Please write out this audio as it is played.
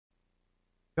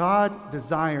God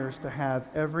desires to have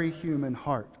every human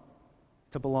heart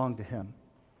to belong to Him.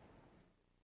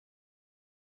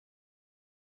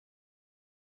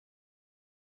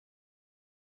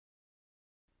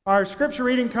 Our scripture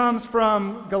reading comes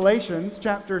from Galatians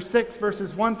chapter 6,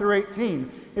 verses 1 through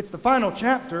 18. It's the final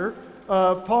chapter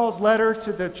of Paul's letter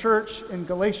to the church in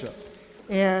Galatia.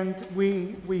 And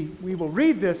we will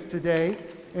read this today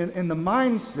in the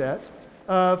mindset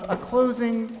of a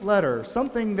closing letter,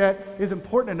 something that is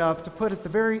important enough to put at the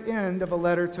very end of a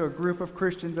letter to a group of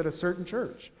Christians at a certain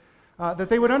church, that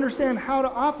they would understand how to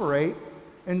operate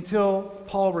until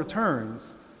Paul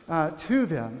returns to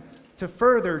them, to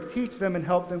further teach them and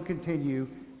help them continue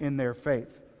in their faith.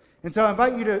 And so I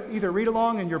invite you to either read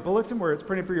along in your bulletin where it's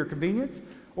printed for your convenience,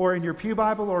 or in your pew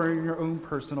Bible, or in your own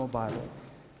personal Bible.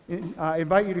 I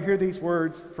invite you to hear these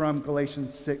words from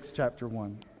Galatians 6,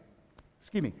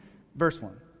 verse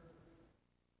 1.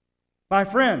 My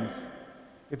friends,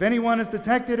 if anyone is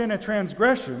detected in a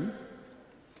transgression,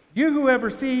 you who have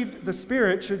received the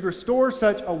Spirit should restore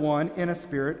such a one in a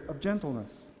spirit of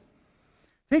gentleness.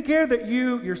 Take care that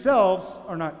you yourselves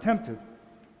are not tempted.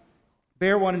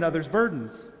 Bear one another's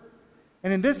burdens,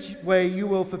 and in this way you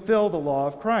will fulfill the law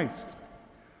of Christ.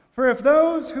 For if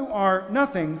those who are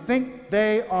nothing think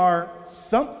they are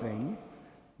something,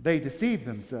 they deceive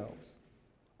themselves.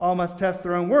 All must test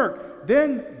their own work.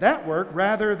 Then that work,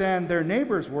 rather than their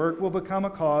neighbor's work, will become a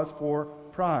cause for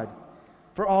pride.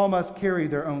 For all must carry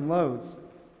their own loads.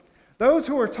 Those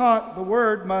who are taught the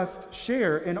word must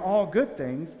share in all good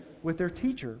things with their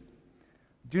teacher.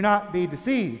 Do not be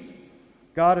deceived.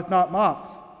 God is not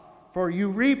mocked. For you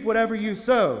reap whatever you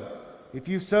sow. If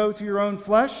you sow to your own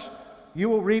flesh, you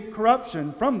will reap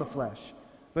corruption from the flesh.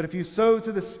 But if you sow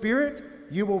to the Spirit,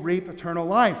 you will reap eternal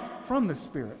life from the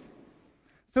Spirit.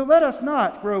 So let us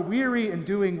not grow weary in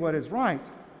doing what is right,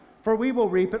 for we will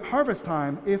reap at harvest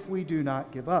time if we do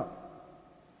not give up.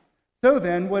 So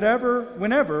then,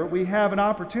 whenever we have an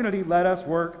opportunity, let us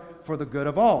work for the good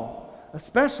of all,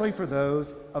 especially for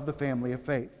those of the family of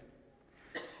faith.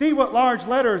 See what large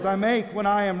letters I make when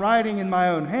I am writing in my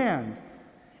own hand.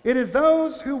 It is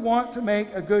those who want to make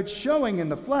a good showing in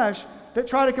the flesh that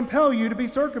try to compel you to be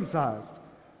circumcised,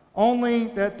 only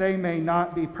that they may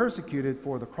not be persecuted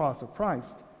for the cross of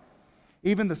Christ.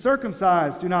 Even the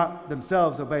circumcised do not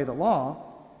themselves obey the law,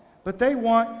 but they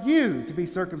want you to be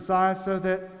circumcised so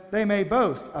that they may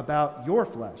boast about your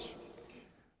flesh.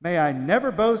 May I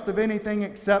never boast of anything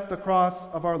except the cross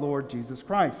of our Lord Jesus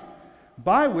Christ,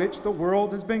 by which the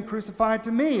world has been crucified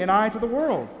to me and I to the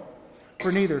world.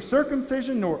 For neither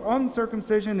circumcision nor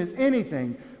uncircumcision is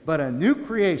anything, but a new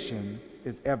creation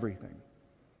is everything.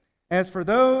 As for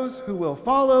those who will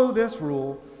follow this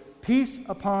rule, peace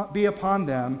be upon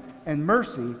them, and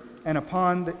mercy, and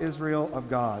upon the Israel of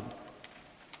God.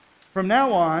 From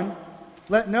now on,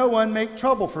 let no one make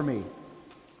trouble for me.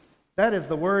 That is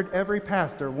the word every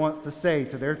pastor wants to say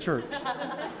to their church.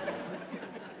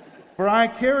 For I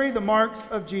carry the marks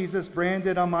of Jesus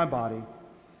branded on my body.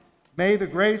 May the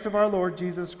grace of our Lord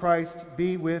Jesus Christ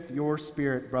be with your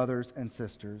spirit, brothers and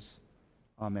sisters.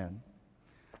 Amen.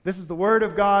 This is the word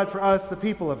of God for us, the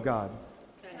people of God.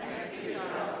 Thanks be to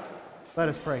God. Let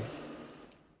us pray.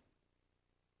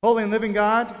 Holy and living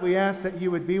God, we ask that you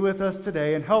would be with us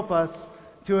today and help us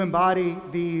to embody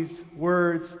these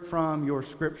words from your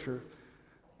scripture,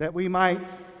 that we might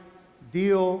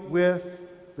deal with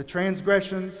the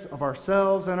transgressions of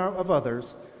ourselves and of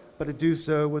others, but to do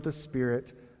so with a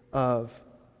spirit of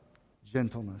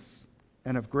gentleness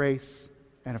and of grace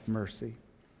and of mercy.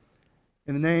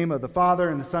 In the name of the Father,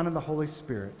 and the Son, and the Holy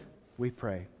Spirit, we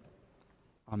pray.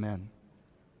 Amen.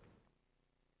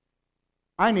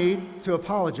 I need to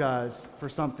apologize for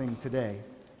something today.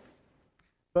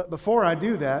 But before I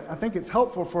do that, I think it's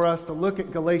helpful for us to look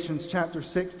at Galatians chapter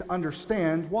 6 to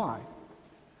understand why.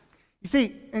 You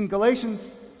see, in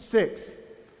Galatians 6,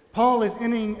 Paul is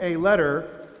ending a letter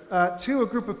to a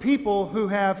group of people who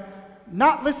have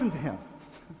not listened to him,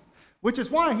 which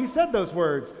is why he said those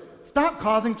words, "Stop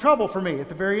causing trouble for me," at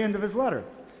the very end of his letter.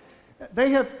 They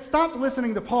have stopped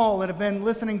listening to Paul and have been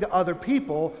listening to other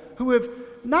people who have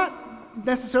not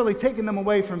necessarily taken them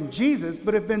away from Jesus,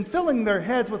 but have been filling their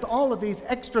heads with all of these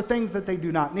extra things that they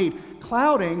do not need,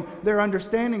 clouding their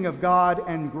understanding of God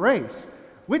and grace,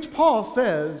 which Paul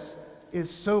says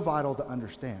is so vital to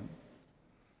understand.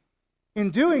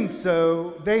 In doing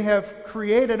so, they have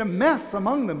created a mess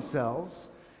among themselves,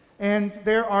 and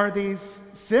there are these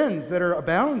sins that are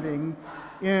abounding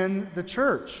in the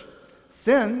church.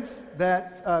 Sins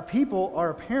that people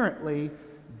are apparently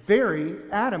very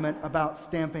adamant about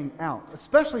stamping out,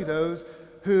 especially those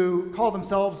who call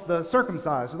themselves the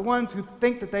circumcised, the ones who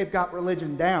think that they've got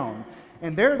religion down.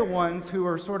 And they're the ones who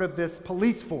are sort of this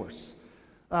police force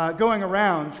going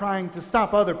around trying to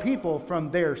stop other people from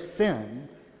their sin.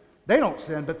 They don't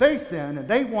sin, but they sin, and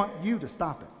they want you to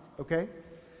stop it, okay?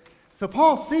 So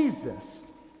Paul sees this,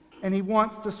 and he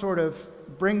wants to sort of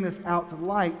bring this out to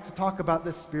light to talk about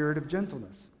this spirit of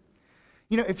gentleness.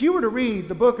 You know, if you were to read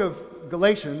the book of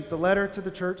Galatians, the letter to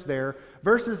the church there,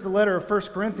 versus the letter of 1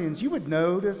 Corinthians, you would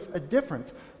notice a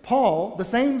difference. Paul, the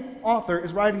same author,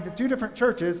 is writing to two different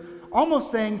churches,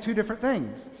 almost saying two different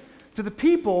things. To the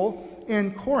people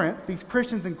in Corinth, these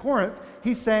Christians in Corinth,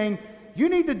 he's saying, you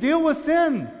need to deal with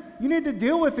sin. You need to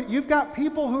deal with it. You've got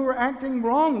people who are acting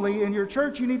wrongly in your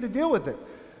church. You need to deal with it.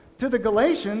 To the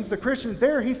Galatians, the Christians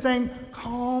there, he's saying,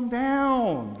 calm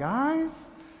down, guys.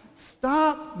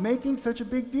 Stop making such a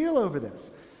big deal over this.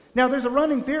 Now, there's a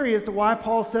running theory as to why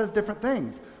Paul says different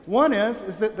things. One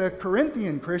is that the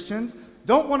Corinthian Christians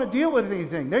don't want to deal with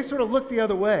anything. They sort of look the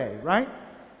other way, right?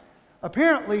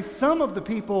 Apparently, some of the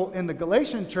people in the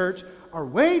Galatian church are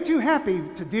way too happy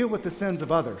to deal with the sins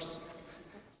of others.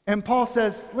 And Paul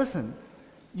says, listen,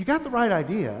 you got the right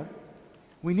idea.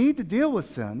 We need to deal with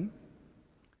sin,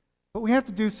 but we have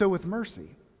to do so with mercy.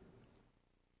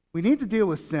 We need to deal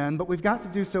with sin, but we've got to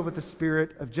do so with the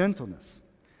spirit of gentleness.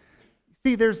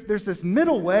 See, there's this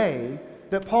middle way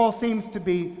that Paul seems to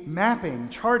be mapping,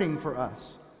 charting for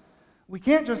us. We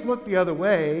can't just look the other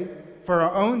way for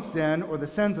our own sin or the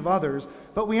sins of others,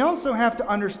 but we also have to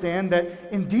understand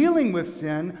that in dealing with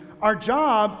sin, our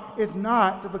job is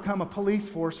not to become a police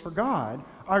force for God.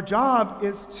 Our job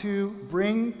is to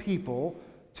bring people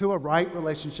to a right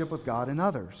relationship with God and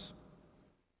others.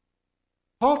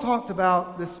 Paul talks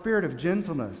about the spirit of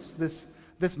gentleness,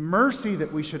 this mercy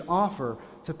that we should offer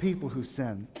to people who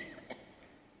sin.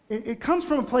 It comes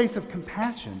from a place of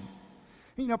compassion.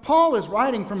 You know, Paul is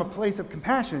writing from a place of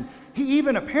compassion. He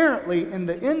even apparently, in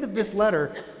the end of this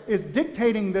letter, is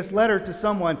dictating this letter to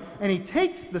someone, and he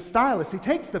takes the stylus, he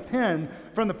takes the pen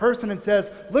from the person and says,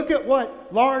 look at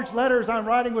what large letters I'm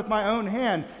writing with my own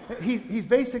hand. He's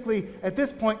basically, at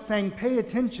this point, saying, pay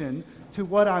attention to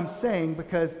what I'm saying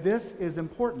because this is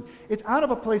important. It's out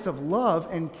of a place of love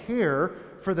and care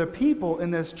for the people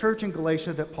in this church in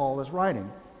Galatia that Paul is writing.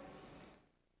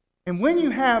 And when you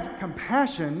have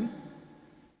compassion,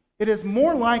 it is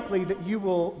more likely that you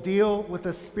will deal with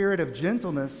a spirit of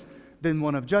gentleness than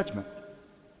one of judgment.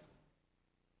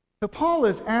 So Paul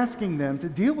is asking them to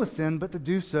deal with sin, but to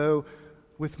do so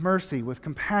with mercy, with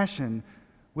compassion,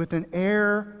 with an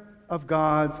air of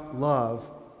God's love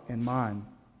in mind.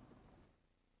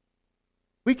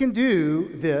 We can do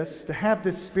this, to have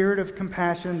this spirit of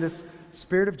compassion, this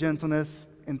spirit of gentleness,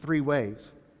 in three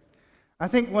ways. I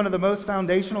think one of the most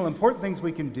foundational, important things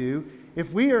we can do,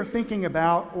 if we are thinking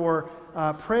about or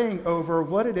praying over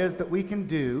what it is that we can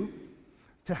do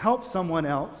to help someone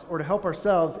else or to help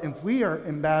ourselves if we are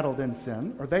embattled in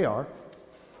sin, or they are,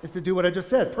 is to do what I just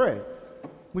said, pray.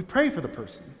 We pray for the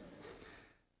person.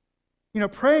 You know,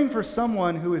 praying for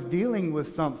someone who is dealing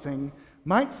with something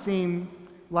might seem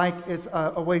like it's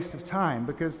a waste of time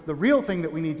because the real thing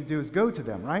that we need to do is go to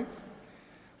them, right?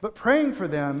 But praying for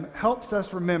them helps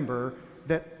us remember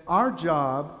that our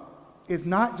job is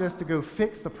not just to go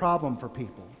fix the problem for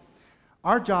people.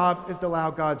 Our job is to allow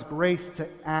God's grace to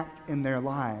act in their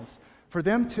lives, for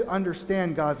them to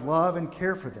understand God's love and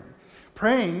care for them.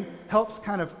 Praying helps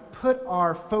kind of put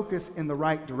our focus in the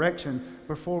right direction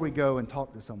before we go and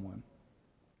talk to someone.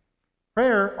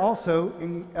 Prayer also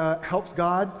helps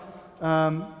God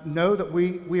know that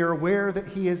we are aware that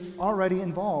He is already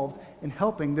involved in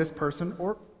helping this person,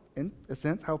 or in a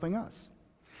sense, helping us.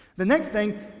 The next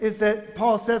thing is that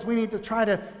Paul says we need to try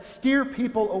to steer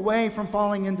people away from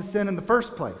falling into sin in the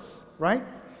first place, right?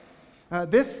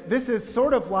 This is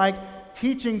sort of like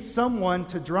teaching someone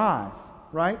to drive,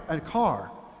 right? A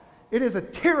car. It is a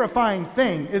terrifying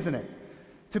thing, isn't it?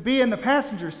 To be in the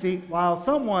passenger seat while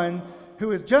someone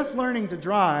who is just learning to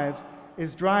drive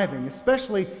is driving,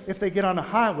 especially if they get on a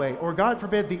highway or, God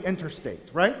forbid, the interstate,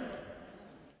 right?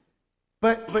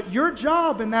 But your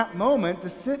job in that moment to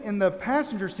sit in the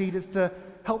passenger seat is to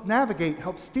help navigate,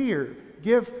 help steer,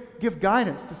 give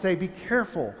guidance, to say, be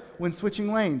careful when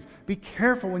switching lanes, be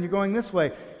careful when you're going this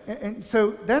way. And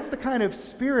so that's the kind of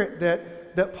spirit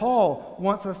that Paul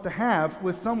wants us to have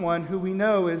with someone who we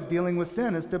know is dealing with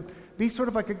sin, is to be sort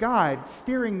of like a guide,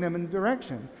 steering them in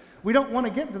direction. We don't want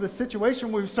to get into the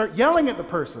situation where we start yelling at the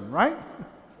person, right?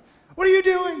 What are you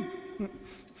doing?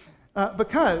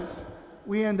 Because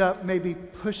we end up maybe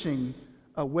pushing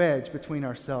a wedge between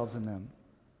ourselves and them.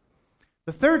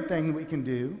 The third thing we can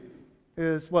do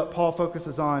is what Paul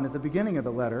focuses on at the beginning of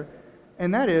the letter,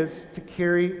 and that is to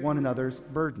carry one another's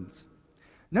burdens.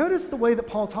 Notice the way that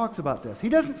Paul talks about this. He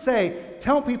doesn't say,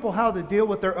 tell people how to deal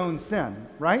with their own sin,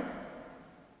 right?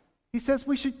 He says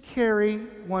we should carry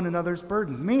one another's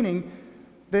burdens, meaning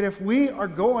that if we are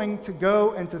going to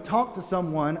go and to talk to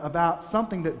someone about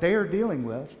something that they are dealing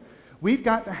with, we've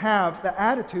got to have the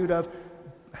attitude of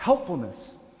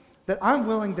helpfulness, that I'm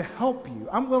willing to help you.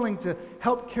 I'm willing to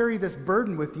help carry this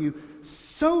burden with you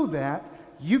so that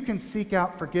you can seek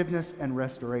out forgiveness and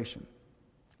restoration.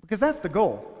 Because that's the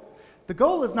goal. The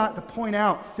goal is not to point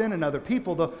out sin in other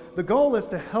people. The goal is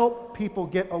to help people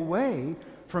get away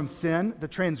from sin, the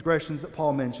transgressions that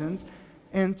Paul mentions,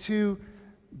 and to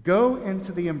go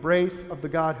into the embrace of the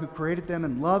God who created them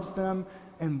and loves them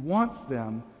and wants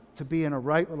them to be in a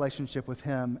right relationship with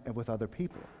Him and with other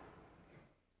people.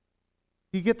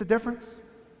 Do you get the difference?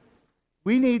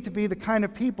 We need to be the kind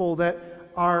of people that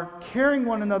are carrying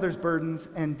one another's burdens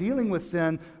and dealing with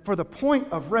sin for the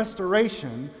point of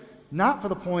restoration, not for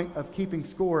the point of keeping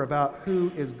score about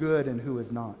who is good and who is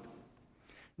not.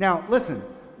 Now, listen,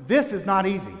 this is not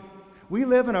easy. We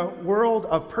live in a world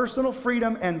of personal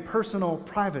freedom and personal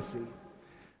privacy.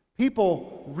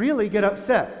 People really get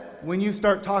upset when you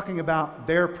start talking about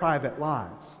their private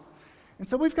lives. And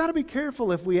so we've got to be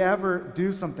careful if we ever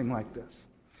do something like this.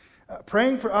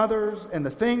 Praying for others and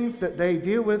the things that they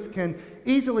deal with can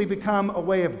easily become a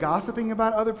way of gossiping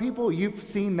about other people. You've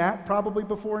seen that probably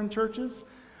before in churches.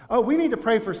 Oh, we need to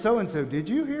pray for so-and-so. Did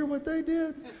you hear what they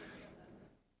did?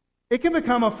 It can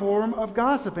become a form of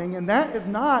gossiping, and that is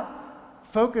not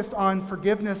focused on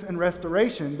forgiveness and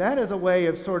restoration. That is a way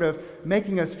of sort of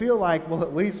making us feel like, well,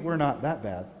 at least we're not that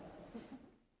bad.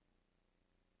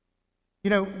 You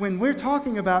know, when we're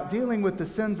talking about dealing with the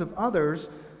sins of others,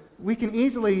 we can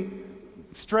easily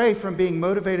stray from being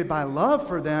motivated by love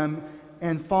for them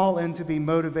and fall into being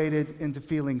motivated into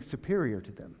feeling superior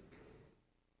to them.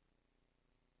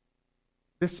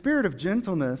 The spirit of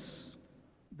gentleness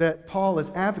that Paul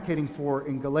is advocating for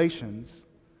in Galatians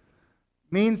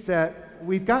means that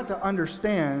we've got to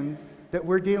understand that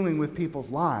we're dealing with people's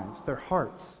lives, their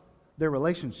hearts, their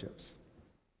relationships.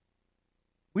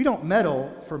 We don't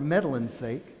meddle for meddling's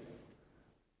sake.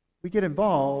 We get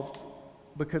involved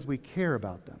because we care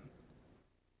about them.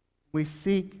 We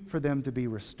seek for them to be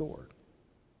restored.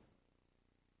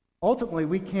 Ultimately,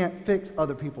 we can't fix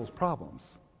other people's problems,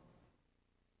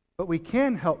 but we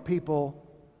can help people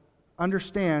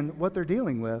understand what they're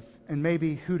dealing with and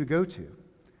maybe who to go to,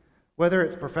 whether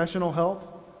it's professional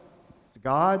help, to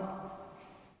God,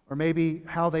 or maybe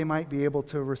how they might be able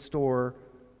to restore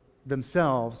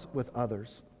themselves with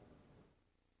others.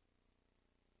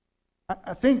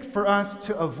 I think for us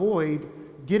to avoid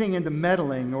getting into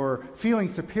meddling or feeling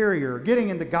superior, getting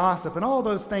into gossip, and all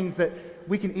those things that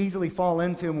we can easily fall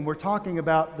into when we're talking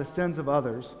about the sins of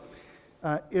others,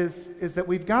 is that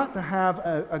we've got to have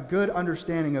a good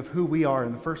understanding of who we are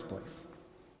in the first place.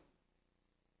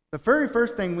 The very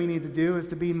first thing we need to do is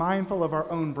to be mindful of our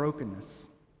own brokenness.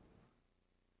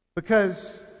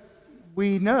 Because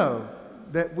we know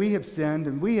that we have sinned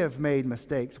and we have made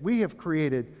mistakes. We have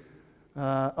created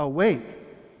a wake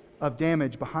of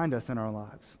damage behind us in our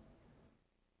lives.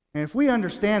 And if we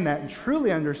understand that and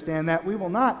truly understand that, we will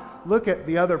not look at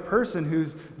the other person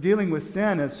who's dealing with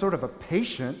sin as sort of a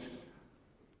patient,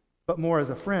 but more as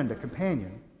a friend, a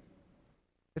companion.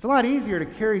 It's a lot easier to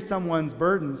carry someone's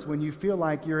burdens when you feel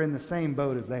like you're in the same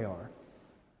boat as they are.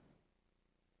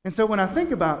 And so when I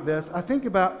think about this, I think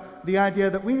about the idea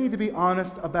that we need to be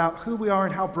honest about who we are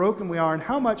and how broken we are and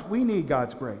how much we need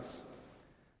God's grace.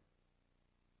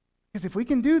 Because if we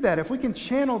can do that, if we can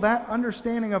channel that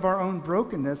understanding of our own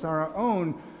brokenness, our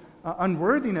own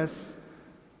unworthiness,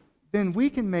 then we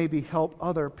can maybe help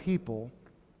other people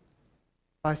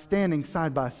by standing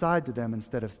side by side to them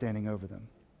instead of standing over them.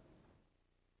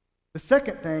 The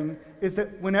second thing is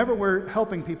that whenever we're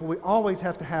helping people, we always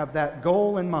have to have that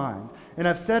goal in mind. And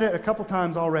I've said it a couple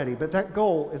times already, but that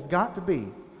goal has got to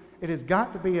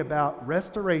be about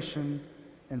restoration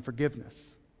and forgiveness.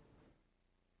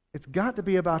 It's got to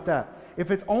be about that.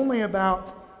 If it's only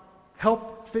about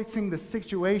help fixing the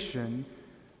situation,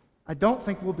 I don't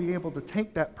think we'll be able to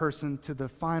take that person to the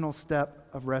final step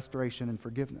of restoration and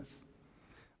forgiveness.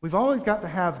 We've always got to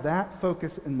have that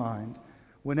focus in mind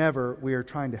whenever we are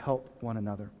trying to help one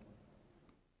another.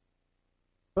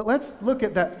 But let's look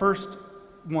at that first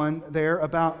one there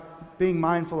about being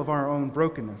mindful of our own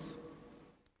brokenness.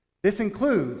 This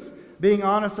includes being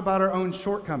honest about our own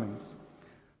shortcomings,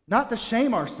 not to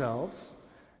shame ourselves,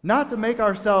 not to make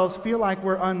ourselves feel like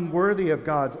we're unworthy of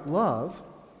God's love,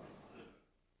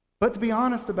 but to be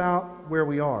honest about where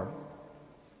we are,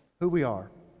 who we are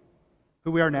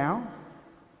now,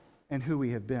 and who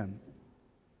we have been.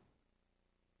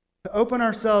 To open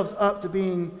ourselves up to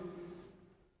being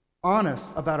honest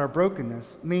about our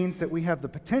brokenness means that we have the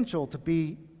potential to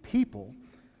be people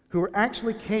who are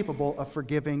actually capable of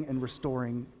forgiving and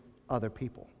restoring other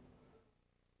people.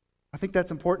 I think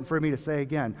that's important for me to say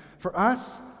again. For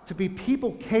us to be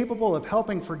people capable of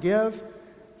helping forgive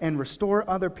and restore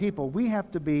other people, we have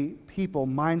to be people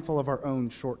mindful of our own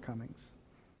shortcomings.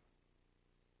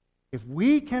 If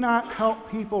we cannot help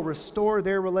people restore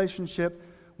their relationship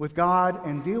with God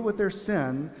and deal with their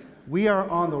sin, we are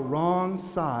on the wrong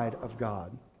side of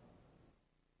God.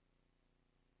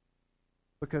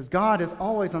 Because God is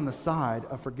always on the side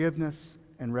of forgiveness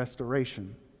and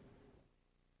restoration.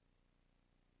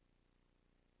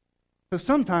 So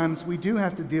sometimes we do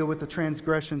have to deal with the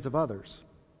transgressions of others.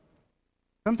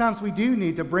 Sometimes we do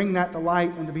need to bring that to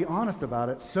light and to be honest about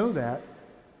it so that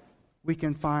we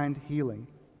can find healing.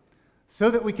 So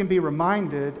that we can be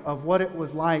reminded of what it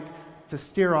was like to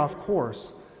steer off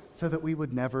course so that we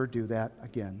would never do that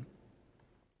again.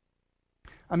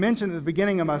 I mentioned at the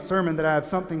beginning of my sermon that I have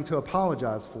something to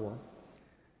apologize for.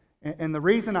 And the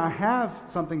reason I have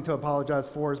something to apologize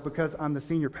for is because I'm the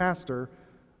senior pastor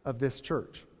of this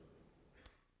church.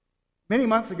 Many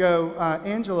months ago,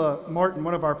 Angela Martin,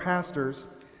 one of our pastors,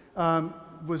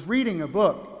 was reading a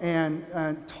book and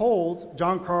told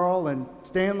John Carl and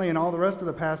Stanley and all the rest of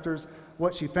the pastors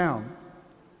what she found.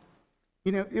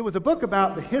 You know, it was a book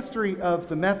about the history of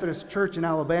the Methodist Church in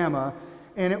Alabama,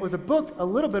 and it was a book a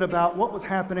little bit about what was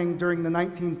happening during the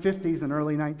 1950s and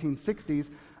early 1960s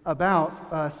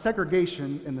about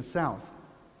segregation in the South.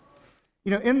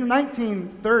 You know, in the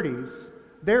 1930s,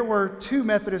 there were two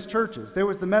Methodist churches. There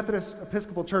was the Methodist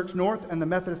Episcopal Church North and the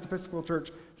Methodist Episcopal Church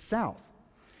South.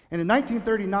 And in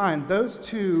 1939, those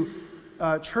two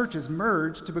churches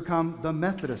merged to become the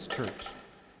Methodist Church.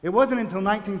 It wasn't until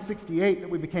 1968 that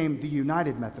we became the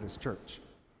United Methodist Church.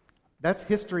 That's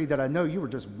history that I know you were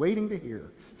just waiting to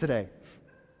hear today.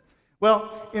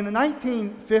 Well, in the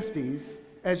 1950s,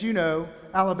 as you know,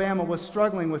 Alabama was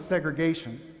struggling with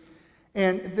segregation.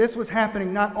 And this was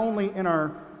happening not only in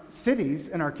our cities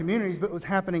and our communities, but it was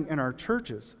happening in our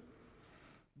churches.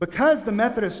 Because the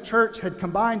Methodist Church had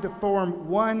combined to form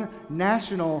one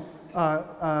national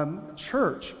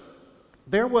church,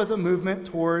 there was a movement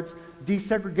towards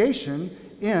desegregation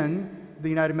in the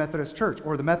United Methodist Church,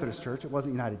 or the Methodist Church. It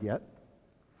wasn't united yet.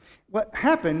 What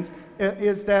happened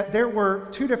is that there were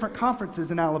two different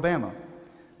conferences in Alabama.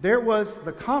 There was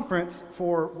the conference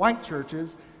for white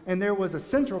churches, and there was a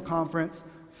central conference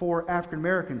for African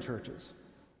American churches.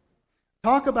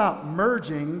 Talk about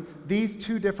merging these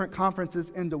two different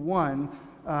conferences into one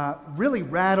really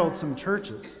rattled some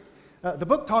churches. The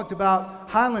book talked about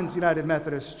Highlands United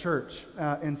Methodist Church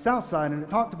in Southside, and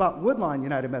it talked about Woodlawn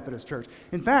United Methodist Church.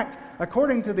 In fact,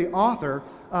 according to the author,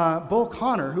 Bull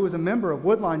Connor, who was a member of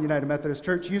Woodlawn United Methodist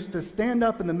Church, used to stand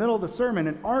up in the middle of the sermon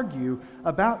and argue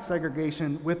about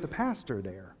segregation with the pastor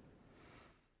there.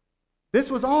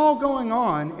 This was all going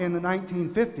on in the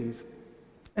 1950s.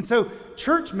 And so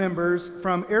church members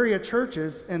from area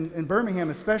churches, in Birmingham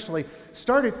especially,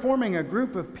 started forming a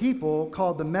group of people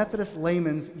called the Methodist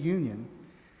Laymen's Union.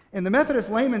 And the Methodist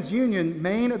Laymen's Union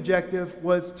main objective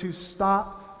was to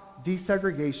stop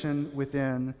desegregation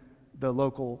within the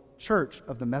local church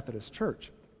of the Methodist Church.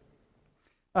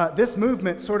 This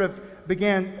movement sort of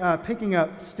began picking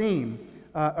up steam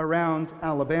around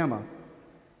Alabama.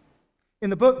 In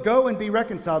the book Go and Be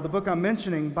Reconciled, the book I'm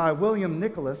mentioning by William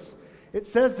Nicholas, it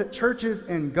says that churches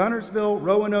in Gunnersville,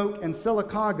 Roanoke, and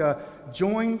Sylacauga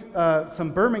joined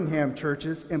some Birmingham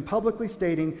churches in publicly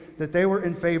stating that they were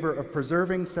in favor of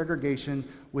preserving segregation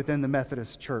within the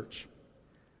Methodist Church.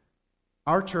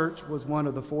 Our church was one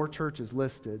of the 4 churches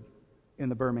listed in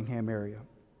the Birmingham area.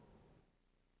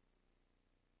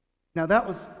 Now, that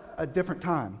was a different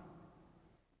time.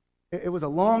 It was a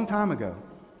long time ago,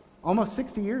 almost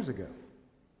 60 years ago.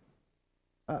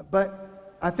 But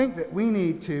I think that we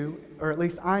need to, or at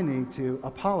least I need to,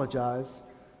 apologize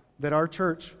that our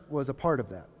church was a part of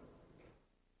that.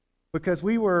 Because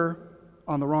we were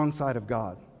on the wrong side of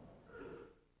God.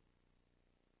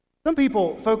 Some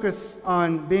people focus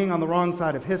on being on the wrong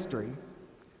side of history.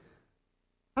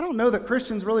 I don't know that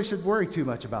Christians really should worry too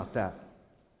much about that.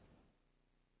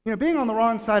 You know, being on the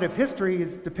wrong side of history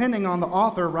is depending on the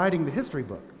author writing the history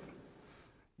book.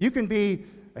 You can be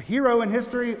a hero in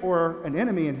history or an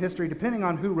enemy in history, depending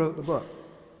on who wrote the book.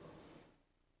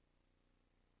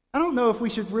 I don't know if we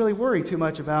should really worry too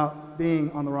much about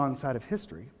being on the wrong side of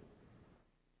history.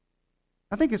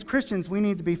 I think as Christians, we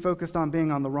need to be focused on being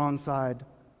on the wrong side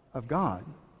of God.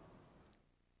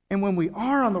 And when we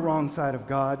are on the wrong side of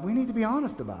God, we need to be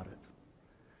honest about it.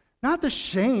 Not to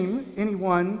shame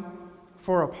anyone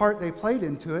for a part they played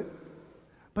into it,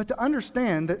 but to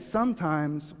understand that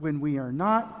sometimes when we are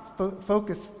not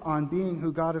focused on being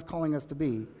who God is calling us to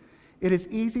be, it is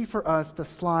easy for us to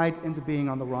slide into being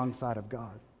on the wrong side of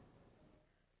God.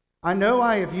 I know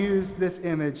I have used this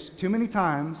image too many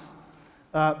times,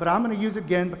 but I'm going to use it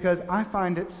again because I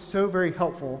find it so very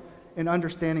helpful in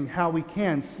understanding how we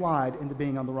can slide into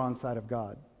being on the wrong side of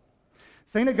God.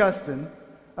 St. Augustine,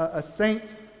 a saint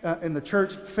in the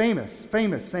church,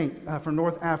 famous saint from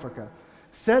North Africa,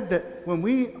 said that when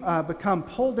we become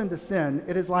pulled into sin,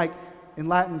 it is like, in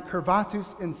Latin,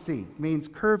 curvatus in si, means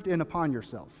curved in upon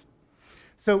yourself.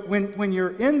 So when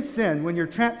you're in sin, when you're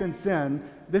trapped in sin,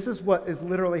 this is what is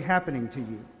literally happening to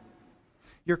you.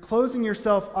 You're closing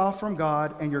yourself off from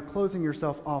God, and you're closing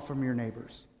yourself off from your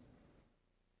neighbors.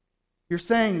 You're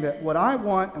saying that what I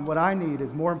want and what I need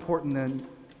is more important than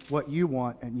what you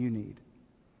want and you need.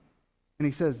 And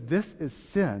he says this is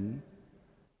sin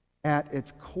at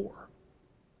its core.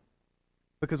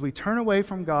 Because we turn away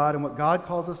from God and what God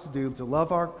calls us to do, to love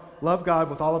God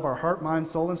with all of our heart, mind,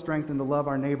 soul, and strength, and to love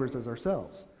our neighbors as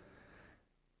ourselves.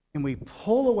 And we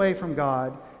pull away from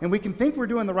God, and we can think we're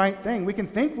doing the right thing. We can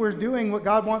think we're doing what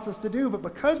God wants us to do, but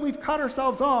because we've cut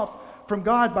ourselves off from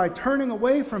God by turning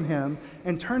away from Him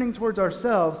and turning towards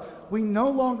ourselves, we no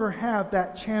longer have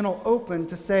that channel open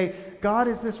to say, God,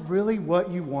 is this really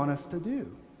what you want us to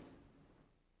do?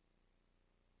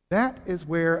 That is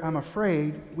where I'm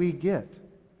afraid we get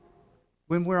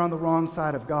when we're on the wrong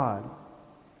side of God,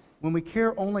 when we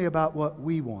care only about what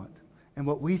we want and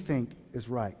what we think is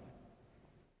right.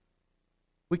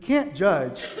 We can't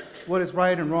judge what is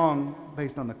right and wrong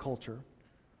based on the culture.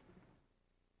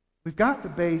 We've got to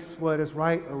base what is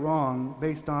right or wrong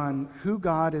based on who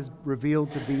God is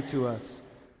revealed to be to us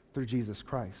through Jesus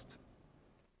Christ.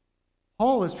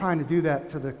 Paul is trying to do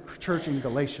that to the church in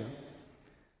Galatia.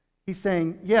 He's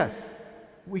saying, yes,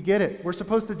 we get it. We're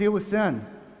supposed to deal with sin.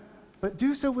 But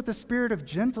do so with the spirit of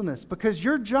gentleness, because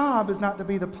your job is not to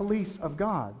be the police of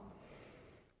God.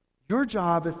 Your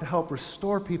job is to help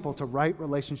restore people to right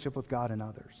relationship with God and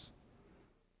others.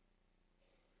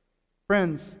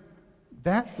 Friends,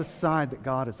 that's the side that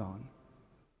God is on.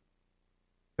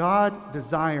 God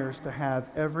desires to have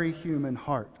every human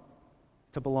heart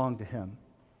to belong to Him.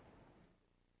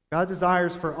 God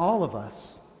desires for all of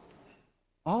us,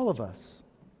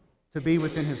 to be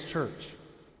within His church.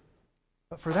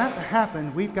 But for that to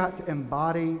happen, we've got to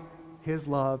embody His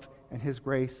love and His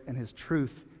grace and His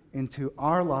truth into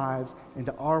our lives,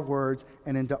 into our words,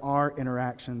 and into our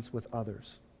interactions with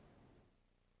others.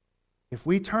 If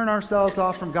we turn ourselves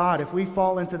off from God, if we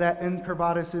fall into that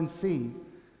incurvatus in si,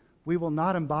 we will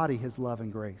not embody His love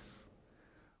and grace.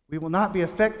 We will not be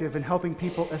effective in helping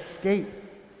people escape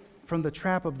from the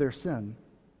trap of their sin.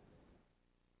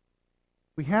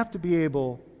 We have to be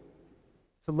able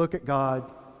to look at God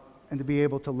and to be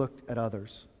able to look at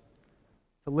others,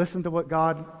 to listen to what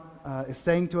God is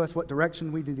saying to us, what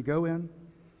direction we need to go in,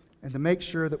 and to make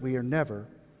sure that we are never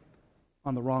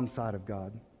on the wrong side of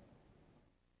God.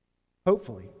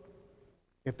 Hopefully,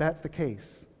 if that's the case,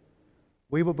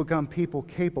 we will become people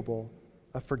capable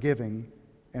of forgiving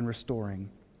and restoring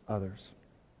others.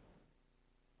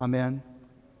 Amen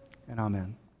and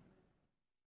amen.